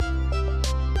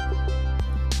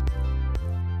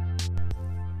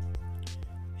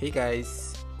Hey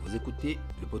guys, vous écoutez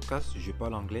le podcast Je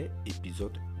parle anglais,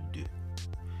 épisode 2.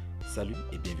 Salut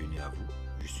et bienvenue à vous.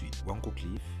 Je suis Wanko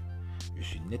Cliff, je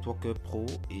suis networker pro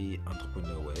et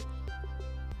entrepreneur web.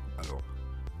 Alors,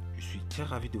 je suis très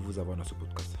ravi de vous avoir dans ce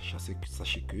podcast.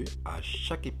 Sachez que à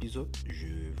chaque épisode,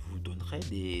 je vous donnerai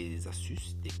des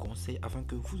astuces, des conseils afin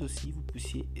que vous aussi vous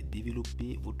puissiez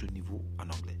développer votre niveau en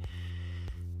anglais.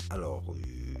 Alors,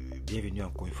 bienvenue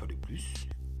encore une fois de plus.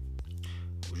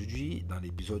 Aujourd'hui, dans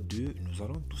l'épisode 2, nous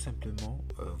allons tout simplement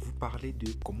vous parler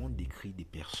de comment décrire des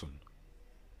personnes,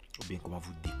 ou bien comment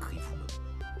vous décrire vous-même.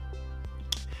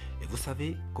 Et vous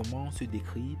savez, comment se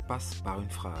décrire passe par une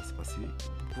phrase, parce que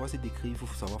pour pouvoir se décrire, il faut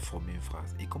savoir former une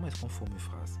phrase. Et comment est-ce qu'on forme une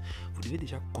phrase? Vous devez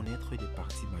déjà connaître les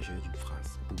parties majeures d'une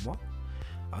phrase. Pour moi,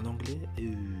 en anglais,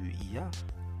 il y a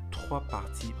 3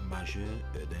 parties majeures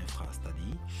d'une phrase,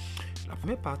 c'est-à-dire la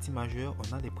première partie majeure,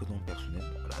 on a les pronoms personnels,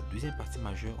 la deuxième partie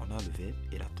majeure, on a le verbe,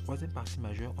 et la troisième partie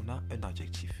majeure, on a un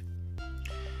adjectif.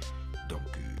 Donc,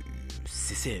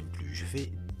 c'est simple, je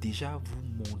vais déjà vous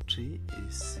montrer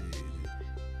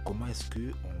comment est-ce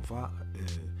que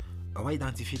on va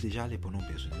identifier déjà les pronoms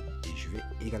personnels, et je vais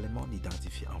également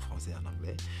l'identifier en français et en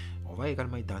anglais. On va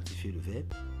également identifier le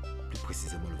verbe, plus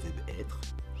précisément le verbe être.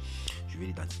 Je vais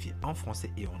l'identifier en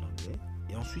français et en anglais.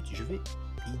 Et ensuite, je vais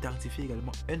identifier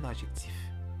également un adjectif.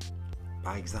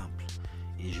 Par exemple,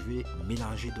 et je vais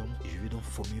mélanger donc, et je vais donc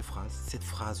former une phrase. Cette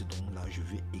phrase donc là, je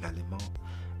vais également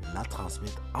la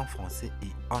transmettre en français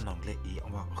et en anglais. Et on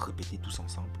va répéter tous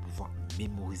ensemble pour pouvoir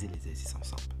mémoriser les exercices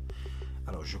ensemble.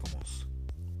 Alors, je commence.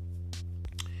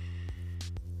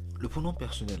 Le pronom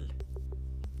personnel.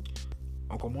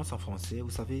 On commence en français. Vous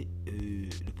savez,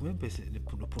 le pronom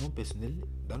personnel,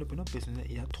 dans le pronom personnel,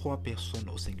 il y a 3 personnes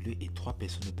au singulier et 3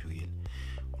 personnes au pluriel.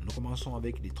 Nous commençons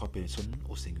avec les 3 personnes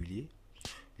au singulier.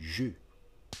 Je.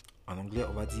 En anglais,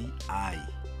 on va dire I,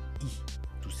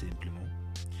 tout simplement.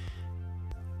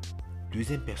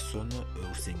 Deuxième personne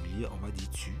au singulier, on va dire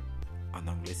tu. En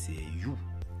anglais, c'est you.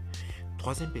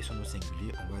 Troisième personne au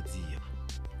singulier, on va dire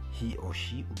he or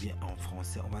she, ou bien en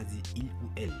français on va dire il ou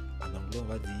elle. En anglais on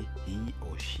va dire he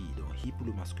or she. Donc he pour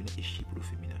le masculin et she pour le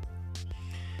féminin.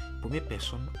 Première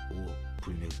personne au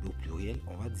pluriel,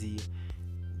 on va dire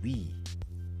we.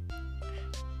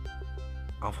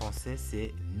 En français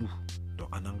c'est nous.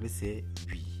 Donc en anglais c'est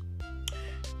we.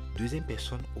 Deuxième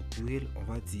personne au pluriel, on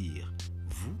va dire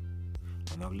vous.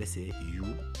 En anglais c'est you.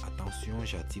 Attention,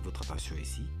 j'attire votre attention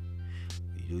ici.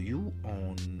 Le you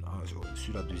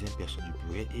sur la deuxième personne du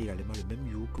pluriel est également le même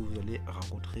you que vous allez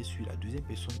rencontrer sur la deuxième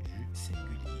personne du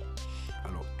singulier.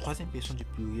 Alors, troisième personne du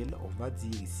pluriel, on va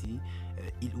dire ici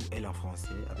il ou elle en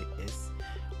français avec S.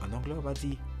 En anglais, on va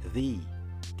dire they.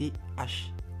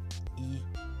 T-H-I-Y.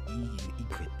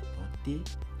 Donc,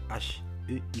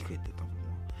 T-H-E-Y.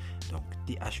 Donc,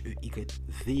 T-H-E-Y.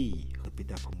 They.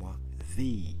 Répétez après moi.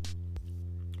 They.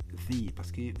 They.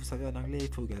 Parce que vous savez, en anglais,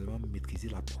 il faut également maîtriser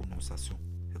la prononciation.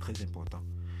 C'est très important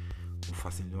pour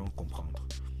facilement comprendre.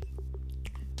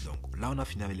 Donc là, on a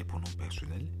fini avec les pronoms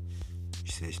personnels.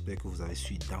 J'espère que vous avez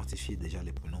su identifier déjà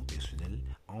les pronoms personnels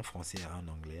en français et en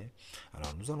anglais.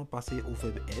 Alors, nous allons passer au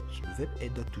verbe être. Le verbe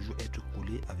être doit toujours être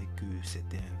collé avec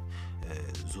certains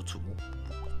autres mots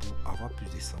pour avoir plus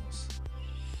de sens.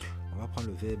 On va prendre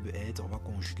le verbe être, on va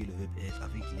conjuguer le verbe être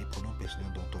avec les pronoms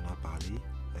personnels dont on a parlé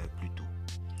plus tôt.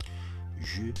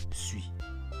 Je suis.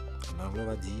 En anglais, on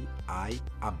va dire I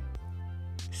am.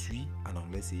 Suis, en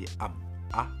anglais, c'est am.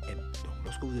 A-M. Donc,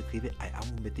 lorsque vous écrivez I am,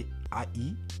 vous mettez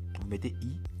A-I, vous mettez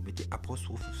I, vous mettez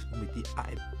apostrophe, vous mettez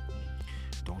A-M.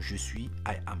 Donc, je suis,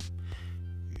 I am.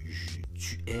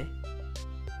 Tu es,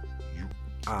 you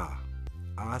are.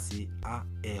 A, c'est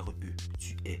A-R-E.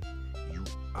 Tu es, you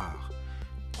are.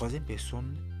 Troisième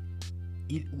personne,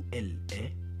 il ou elle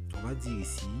est. On va dire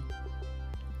ici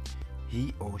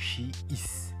he or she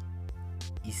is.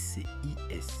 Is, c'est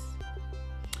I-S.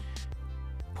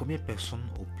 Première personne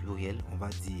au pluriel, on va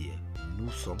dire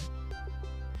nous sommes.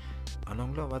 En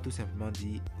anglais, on va tout simplement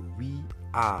dire we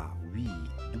are. We,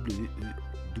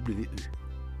 W-E.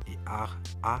 Et are,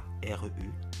 A-R-E.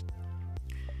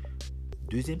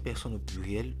 Deuxième personne au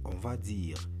pluriel, on va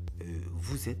dire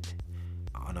vous êtes.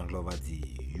 En anglais, on va dire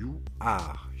you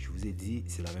are. Je vous ai dit,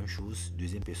 c'est la même chose.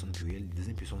 Deuxième personne pluriel,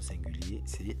 deuxième personne singulier,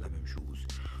 c'est la même chose.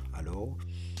 Alors,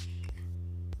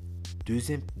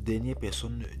 dernière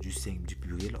personne du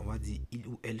pluriel, on va dire ils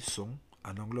ou elles sont.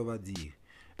 En anglais, on va dire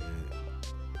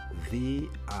they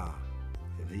are.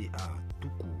 They are, tout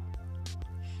court.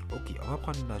 Ok, on va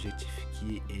prendre un adjectif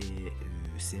qui est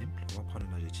simple. On va prendre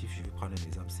un adjectif, je vais prendre un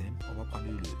exemple simple. On va prendre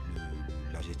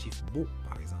l'adjectif beau,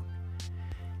 par exemple.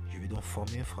 Je vais donc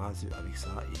former une phrase avec ça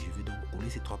et je vais donc coller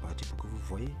ces 3 parties pour que vous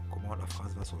voyez comment la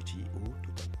phrase va sortir au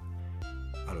total.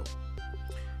 Alors,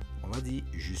 on va dire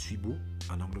je suis beau.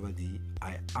 En anglais, on va dire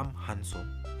I am handsome.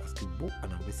 Parce que beau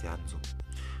en anglais, c'est handsome.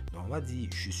 Donc, on va dire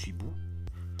je suis beau.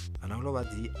 En anglais, on va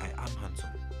dire I am handsome.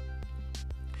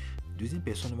 Deuxième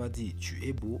personne, on va dire tu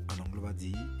es beau. En anglais, on va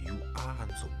dire you are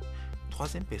handsome.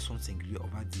 Troisième personne singulier, on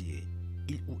va dire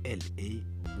il ou elle est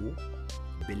beau,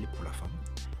 belle pour la femme.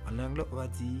 En anglais, on va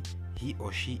dire he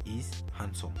or she is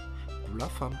handsome. Pour la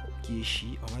femme qui est she,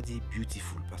 on va dire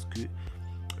beautiful. Parce que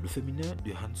le féminin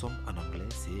de handsome en anglais,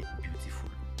 c'est beautiful.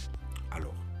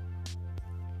 Alors,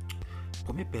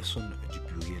 première personne du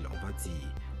pluriel, on va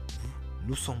dire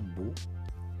nous sommes beaux.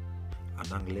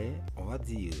 En anglais, on va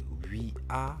dire we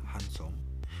are handsome.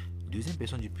 Deuxième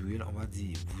personne du pluriel, on va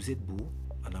dire vous êtes beau.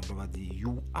 En anglais, on va dire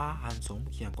you are handsome,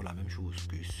 qui est encore la même chose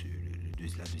que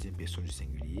la deuxième personne du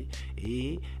singulier.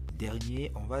 Et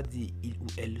dernier, on va dire ils ou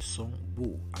elles sont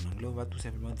beaux. En anglais, on va tout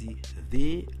simplement dire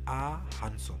they are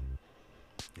handsome.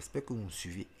 J'espère que vous me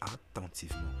suivez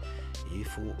attentivement. Et il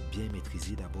faut bien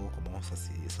maîtriser d'abord comment ça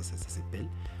s'appelle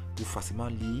pour facilement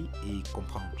lire et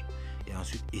comprendre. Et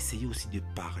ensuite, essayez aussi de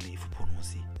parler, il faut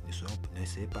prononcer.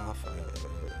 N'essayez pas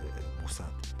maussade.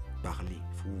 Parler,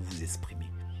 il faut vous exprimer.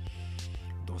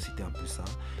 Donc c'était un peu ça.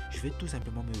 Je vais tout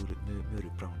simplement me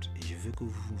reprendre et je veux que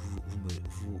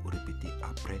vous répétez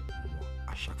après moi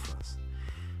à chaque phrase.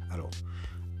 Alors,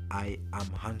 I am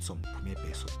handsome, première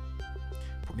personne.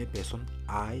 Première personne,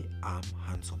 I am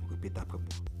handsome. Répète après moi.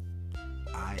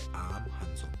 I am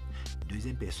handsome.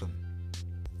 Deuxième personne.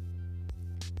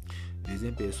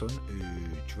 Deuxième personne,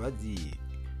 tu vas dire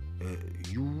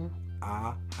you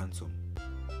are handsome.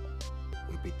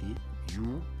 Répétez,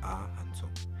 you are handsome.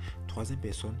 Troisième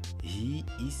personne, he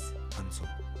is handsome.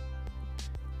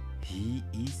 He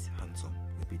is handsome.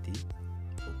 Répétez,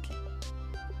 ok.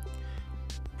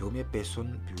 Première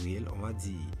personne pluriel, on va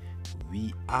dire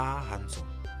we are handsome.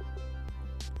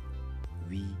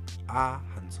 We are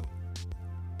handsome.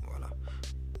 Voilà.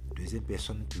 Deuxième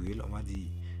personne pluriel, on va dire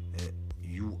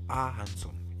you are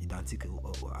handsome. Identique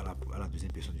à la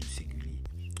deuxième personne du singulier.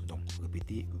 Donc,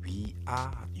 répétez you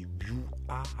are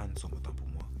handsome. Autant pour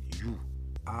moi. You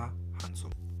are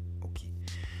handsome. Ok.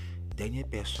 Dernière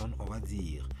personne, on va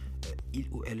dire ils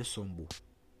ou elles sont beaux.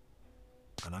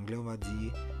 En anglais, on va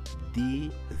dire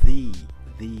they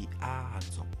are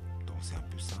handsome. Donc, c'est un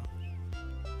peu ça.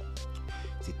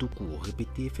 C'est tout court.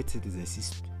 Répétez, faites cet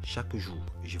exercice chaque jour.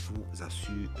 Je vous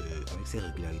assure, avec ces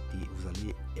régularités, vous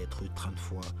allez être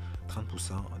 30%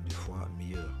 de fois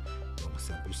meilleur. Donc,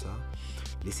 c'est un peu ça.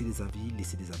 Laissez des avis,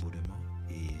 laissez des abonnements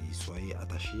et soyez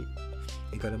attachés.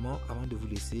 Également, avant de vous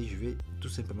laisser, je vais tout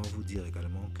simplement vous dire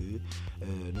également que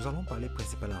nous allons parler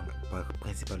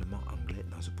principalement anglais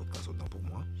dans ce podcast, autant pour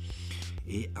moi.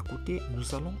 Et à côté,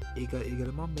 nous allons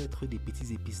également mettre des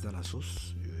petits épices dans la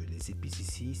sauce. Les épices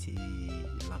ici, c'est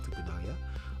l'entrepreneuriat.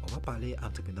 On va parler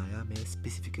entrepreneuriat, mais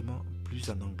spécifiquement plus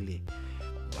en anglais.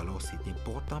 Alors, c'est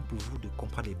important pour vous de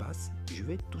comprendre les bases. Je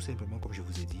vais tout simplement, comme je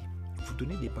vous ai dit, vous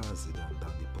donner des bases dans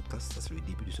des podcasts. Ça, c'est le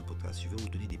début de ce podcast. Je vais vous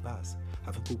donner des bases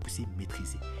afin que vous puissiez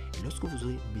maîtriser. Et lorsque vous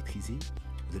aurez maîtrisé,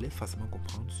 vous allez facilement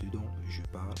comprendre ce dont je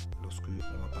parle lorsque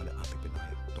on va parler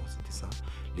entrepreneuriat. Donc, c'était ça.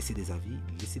 Laissez des avis,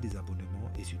 laissez des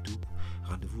abonnements et surtout,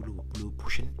 rendez-vous pour le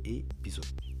prochain épisode.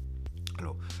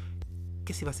 Alors,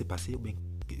 qu'est-ce qui va se passer ou bien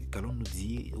qu'allons-nous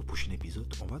dire au prochain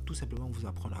épisode? On va tout simplement vous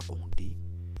apprendre à compter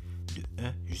de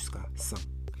 1 jusqu'à 100.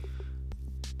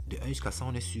 De 1 jusqu'à 100,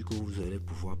 on est sûr que vous allez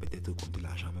pouvoir peut-être compter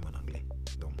l'argent même en anglais.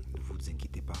 Donc, ne vous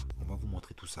inquiétez pas, on va vous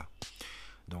montrer tout ça.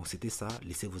 Donc, c'était ça.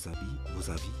 Laissez vos avis,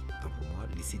 tant pour moi.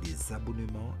 Laissez des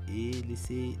abonnements et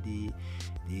laissez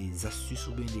des astuces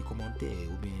ou bien des commentaires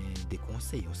ou bien des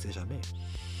conseils, on ne sait jamais.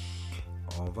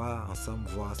 On va ensemble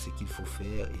voir ce qu'il faut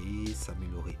faire et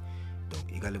s'améliorer.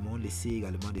 Donc, également, laissez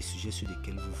également des sujets sur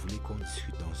lesquels vous voulez qu'on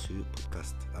discute dans ce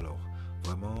podcast. Alors,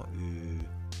 vraiment,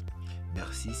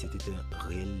 merci. C'était un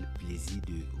réel plaisir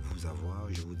de vous avoir.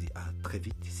 Je vous dis à très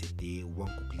vite. C'était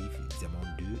Cliff, Diamant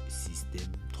 2,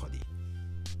 Système